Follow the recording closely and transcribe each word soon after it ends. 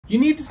you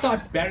need to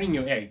start burying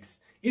your eggs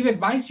is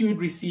advice you would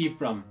receive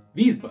from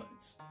these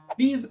birds.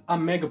 These are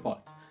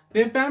megapods.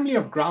 They're a family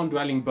of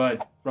ground-dwelling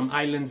birds from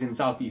islands in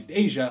Southeast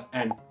Asia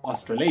and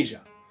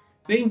Australasia.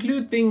 They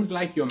include things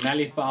like your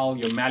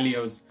malleefowl, your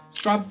malleos,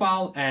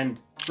 scrubfowl, and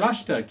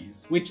rush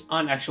turkeys, which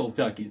aren't actual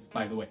turkeys,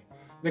 by the way.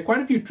 There are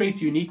quite a few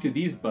traits unique to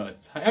these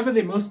birds. However,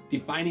 their most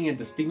defining and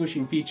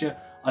distinguishing feature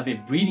are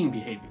their breeding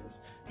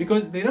behaviors,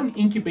 because they don't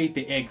incubate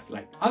their eggs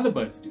like other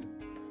birds do.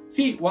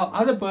 See, while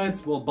other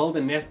birds will build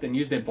a nest and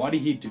use their body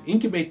heat to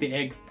incubate their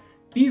eggs,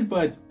 these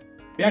birds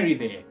bury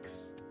their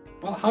eggs.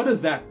 Well, how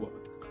does that work?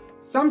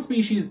 Some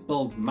species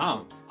build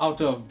mounds out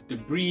of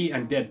debris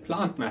and dead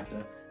plant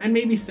matter, and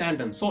maybe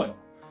sand and soil.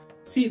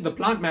 See, the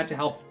plant matter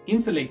helps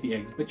insulate the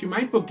eggs, but you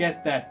might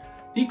forget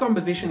that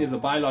decomposition is a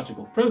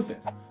biological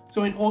process.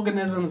 So when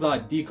organisms are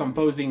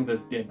decomposing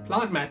this dead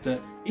plant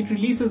matter, it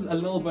releases a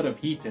little bit of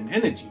heat and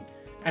energy,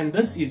 and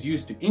this is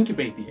used to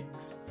incubate the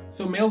eggs.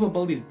 So males will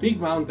build these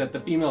big mounds that the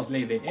females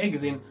lay their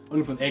eggs in,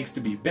 only for the eggs to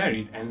be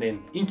buried and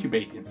then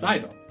incubate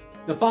inside of.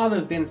 The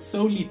fathers then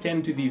solely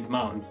tend to these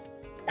mounds,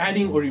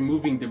 adding or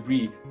removing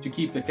debris to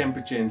keep the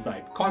temperature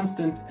inside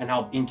constant and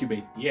help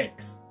incubate the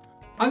eggs.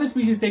 Other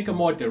species take a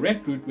more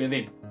direct route where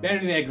they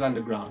bury the eggs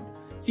underground.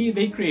 See,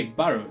 they create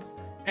burrows,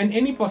 and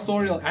any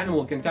fossorial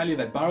animal can tell you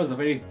that burrows are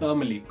very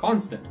thermally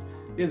constant.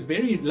 There's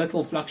very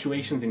little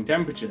fluctuations in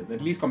temperatures,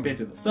 at least compared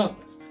to the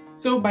surface.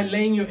 So by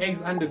laying your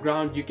eggs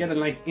underground, you get a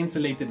nice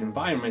insulated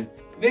environment.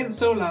 Then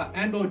solar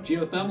and or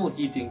geothermal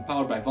heating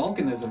powered by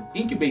volcanism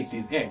incubates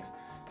these eggs.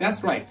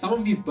 That's right, some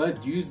of these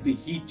birds use the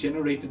heat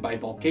generated by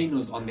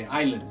volcanoes on their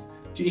islands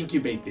to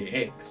incubate their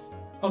eggs.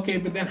 Okay,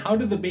 but then how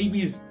do the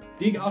babies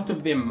dig out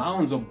of their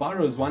mounds or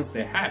burrows once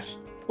they're hatched?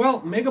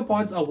 Well,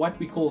 megapods are what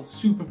we call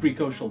super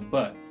precocial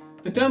birds.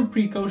 The term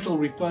precocial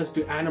refers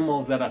to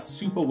animals that are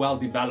super well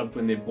developed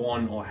when they're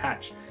born or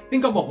hatched.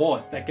 Think of a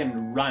horse that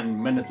can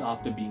run minutes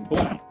after being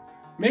born.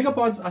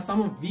 Megapods are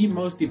some of the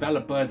most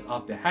developed birds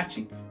after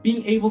hatching,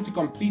 being able to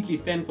completely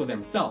fend for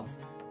themselves.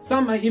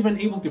 Some are even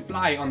able to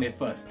fly on their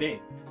first day.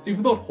 So if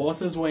you thought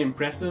horses were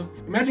impressive,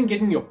 imagine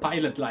getting your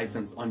pilot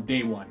license on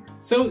day one.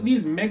 So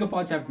these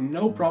megapods have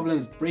no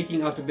problems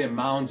breaking out of their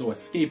mounds or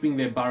escaping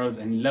their burrows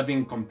and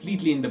living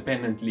completely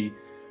independently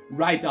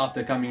right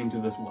after coming into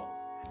this world.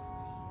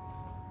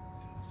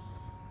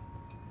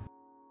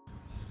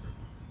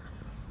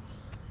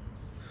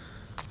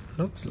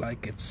 Looks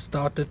like it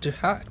started to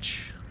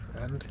hatch,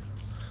 and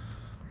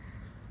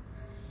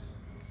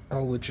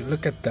oh, would you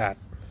look at that?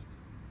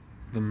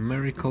 The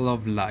miracle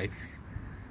of life.